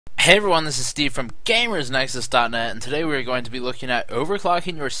Hey everyone, this is Steve from GamersNexus.net, and today we are going to be looking at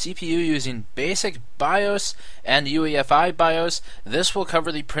overclocking your CPU using basic BIOS and UEFI BIOS. This will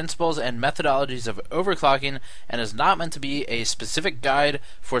cover the principles and methodologies of overclocking and is not meant to be a specific guide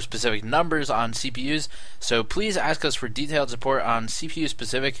for specific numbers on CPUs, so please ask us for detailed support on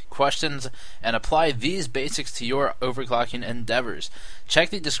CPU-specific questions and apply these basics to your overclocking endeavors. Check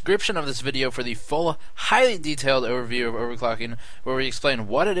the description of this video for the full, highly detailed overview of overclocking, where we explain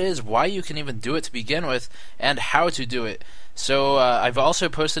what it is, why you can even do it to begin with, and how to do it. So I've also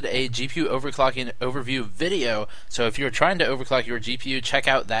posted a GPU overclocking overview video, so if you're trying to overclock your GPU, check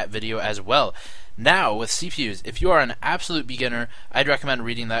out that video as well. Now, with CPUs, if you are an absolute beginner, I'd recommend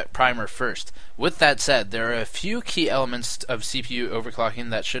reading that primer first. With that said, there are a few key elements of CPU overclocking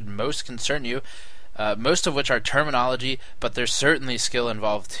that should most concern you, most of which are terminology, but there's certainly skill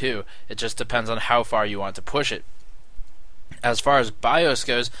involved too. It just depends on how far you want to push it. As far as BIOS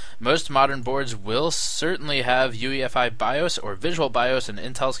goes, most modern boards will certainly have UEFI BIOS or Visual BIOS in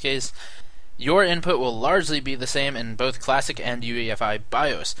Intel's case. Your input will largely be the same in both Classic and UEFI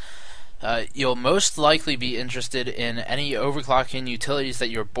BIOS. You'll most likely be interested in any overclocking utilities that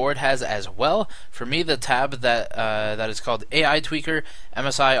your board has as well. For me, the tab that is called AI Tweaker.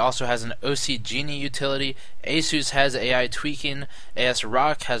 MSI also has an OC Genie utility. Asus has AI Tweaking.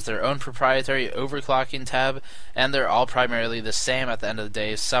 ASRock has their own proprietary overclocking tab, and they're all primarily the same at the end of the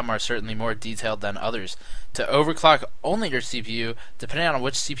day. Some are certainly more detailed than others. To overclock only your CPU, depending on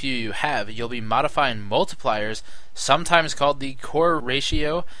which CPU you have, you'll be modifying multipliers, sometimes called the core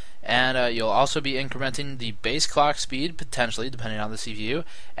ratio, and you'll also be incrementing the base clock speed, potentially, depending on the CPU,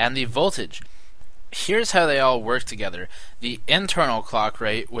 and the voltage. Here's how they all work together. The internal clock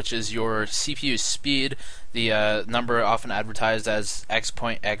rate, which is your CPU speed, the number often advertised as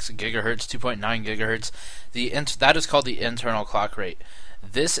x.x gigahertz, 2.9 gigahertz, that is called the internal clock rate.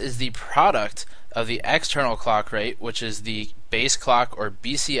 This is the product of the external clock rate, which is the base clock, or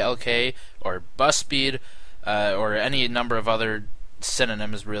BCLK, or bus speed, or any number of other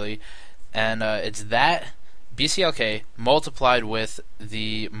synonyms really, and it's that BCLK multiplied with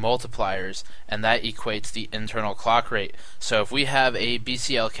the multipliers, and that equates the internal clock rate. So if we have a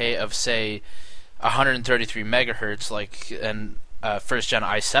BCLK of say 133 megahertz, like an first gen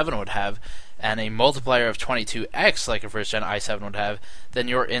i7 would have, and a multiplier of 22x like a first gen i7 would have, then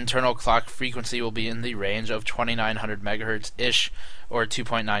your internal clock frequency will be in the range of 2900 megahertz ish, or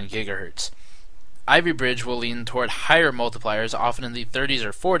 2.9 gigahertz. Ivy Bridge will lean toward higher multipliers, often in the 30s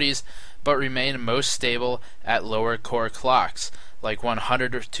or 40s, but remain most stable at lower core clocks, like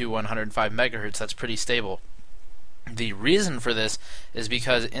 100 to 105 megahertz. That's pretty stable. The reason for this is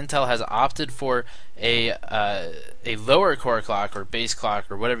because Intel has opted for a lower core clock, or base clock,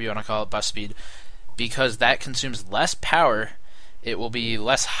 or whatever you want to call it, bus speed, because that consumes less power. It will be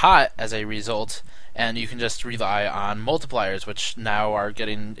less hot as a result, and you can just rely on multipliers, which now are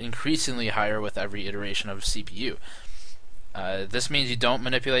getting increasingly higher with every iteration of CPU. This means you don't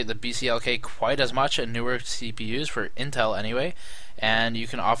manipulate the BCLK quite as much in newer CPUs, for Intel anyway, and you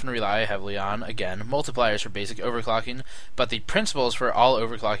can often rely heavily on, again, multipliers for basic overclocking, but the principles for all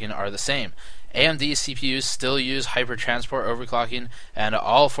overclocking are the same. AMD CPUs still use hypertransport overclocking and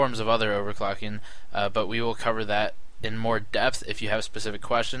all forms of other overclocking, but we will cover that in more depth if you have specific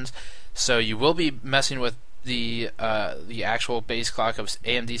questions. So you will be messing with the actual base clock of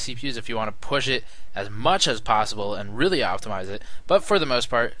AMD CPUs if you want to push it as much as possible and really optimize it, but for the most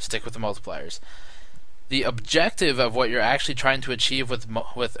part, stick with the multipliers. The objective of what you're actually trying to achieve with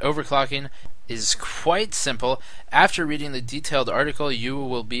overclocking is quite simple. After reading the detailed article, you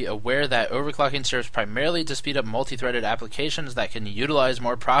will be aware that overclocking serves primarily to speed up multi-threaded applications that can utilize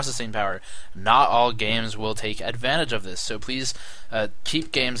more processing power. Not all games will take advantage of this, so please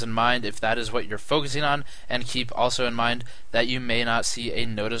keep games in mind if that is what you're focusing on, and keep also in mind that you may not see a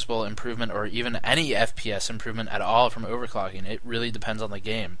noticeable improvement or even any FPS improvement at all from overclocking. It really depends on the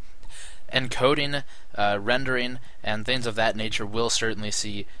game. Encoding, rendering, and things of that nature will certainly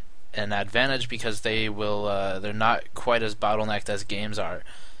see an advantage, because they're not quite as bottlenecked as games are.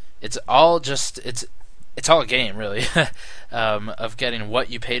 It's all a game really of getting what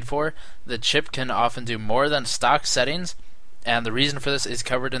you paid for. The chip can often do more than stock settings, and the reason for this is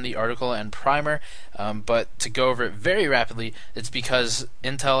covered in the article and primer, but to go over it very rapidly, it's because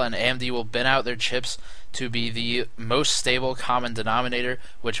Intel and AMD will bin out their chips to be the most stable common denominator,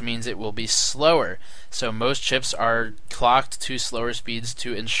 which means it will be slower. So most chips are clocked to slower speeds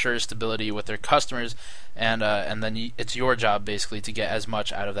to ensure stability with their customers, and then it's your job basically to get as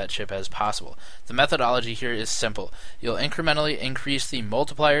much out of that chip as possible. The methodology here is simple. You'll incrementally increase the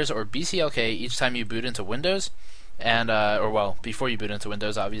multipliers, or BCLK, each time you boot into Windows, and before you boot into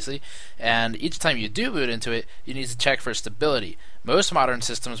Windows, obviously. And each time you do boot into it, you need to check for stability. Most modern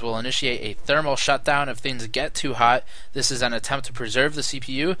systems will initiate a thermal shutdown if things get too hot. This is an attempt to preserve the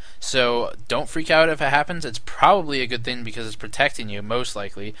CPU, so don't freak out if it happens. It's probably a good thing because it's protecting you, most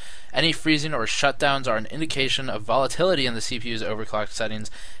likely. Any freezing or shutdowns are an indication of volatility in the CPU's overclocked settings,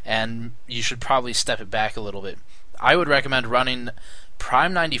 and you should probably step it back a little bit. I would recommend running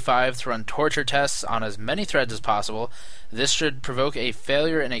Prime 95 to run torture tests on as many threads as possible. This should provoke a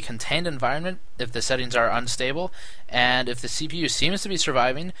failure in a contained environment if the settings are unstable, and if the CPU seems to be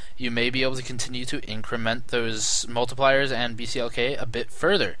surviving, you may be able to continue to increment those multipliers and BCLK a bit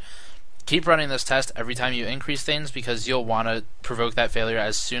further. Keep running this test every time you increase things because you'll want to provoke that failure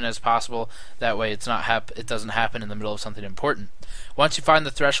as soon as possible. That way it doesn't happen in the middle of something important. Once you find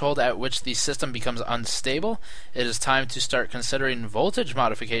the threshold at which the system becomes unstable, it is time to start considering voltage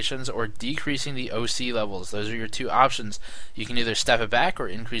modifications or decreasing the OC levels. Those are your two options. You can either step it back or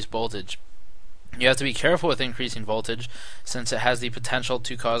increase voltage. You have to be careful with increasing voltage since it has the potential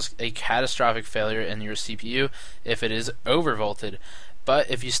to cause a catastrophic failure in your CPU if it is overvolted.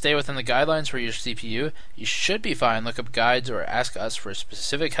 But if you stay within the guidelines for your CPU, you should be fine. Look up guides or ask us for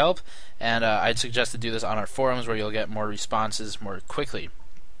specific help, and I'd suggest to do this on our forums where you'll get more responses more quickly.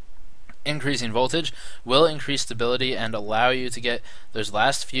 Increasing voltage will increase stability and allow you to get those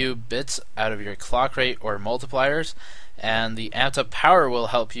last few bits out of your clock rate or multipliers, and the amped up power will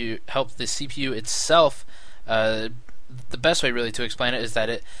help the CPU itself. The best way really to explain it is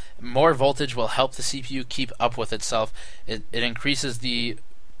that more voltage will help the CPU keep up with itself. It increases the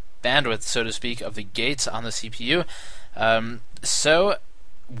bandwidth, so to speak, of the gates on the CPU. So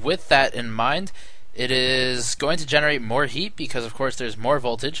with that in mind, it is going to generate more heat because of course there's more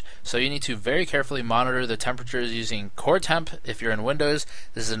voltage, so you need to very carefully monitor the temperatures using Core Temp if you're in Windows.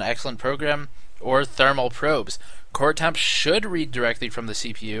 This is an excellent program, or thermal probes. Core Temp should read directly from the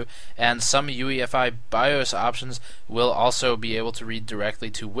CPU, and some UEFI BIOS options will also be able to read directly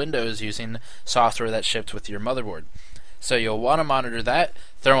to Windows using software that's shipped with your motherboard. So you'll want to monitor that.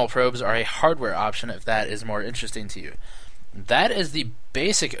 Thermal probes are a hardware option if that is more interesting to you. That is the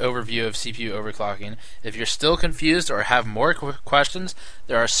basic overview of CPU overclocking. If you're still confused or have more questions,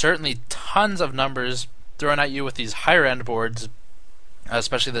 there are certainly tons of numbers thrown at you with these higher end boards,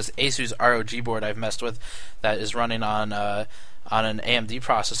 especially this Asus ROG board I've messed with that is running on an AMD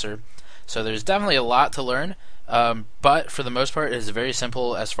processor. So there's definitely a lot to learn, but for the most part it is very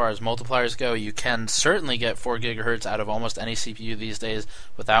simple as far as multipliers go. You can certainly get 4 GHz out of almost any CPU these days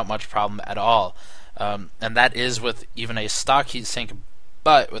without much problem at all, and that is with even a stock heatsink.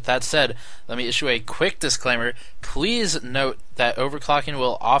 But with that said, let me issue a quick disclaimer. Please note that overclocking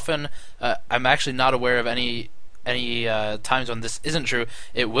will often, I'm actually not aware of any times when this isn't true.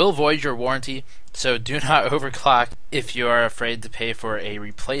 It will void your warranty, so do not overclock if you are afraid to pay for a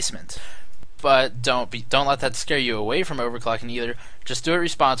replacement. But don't let that scare you away from overclocking either. Just do it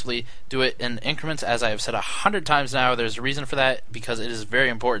responsibly. Do it in increments, as I have said 100 times now. There's a reason for that because it is very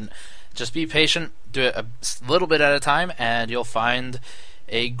important. Just be patient. Do it a little bit at a time, and you'll find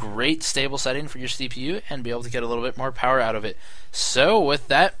a great stable setting for your CPU and be able to get a little bit more power out of it. So with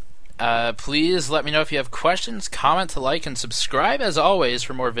that, please let me know if you have questions, comment, like, and subscribe as always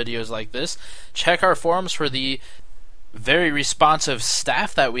for more videos like this. Check our forums for the very responsive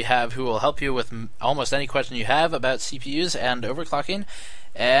staff that we have who will help you with almost any question you have about CPUs and overclocking.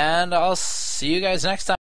 And I'll see you guys next time.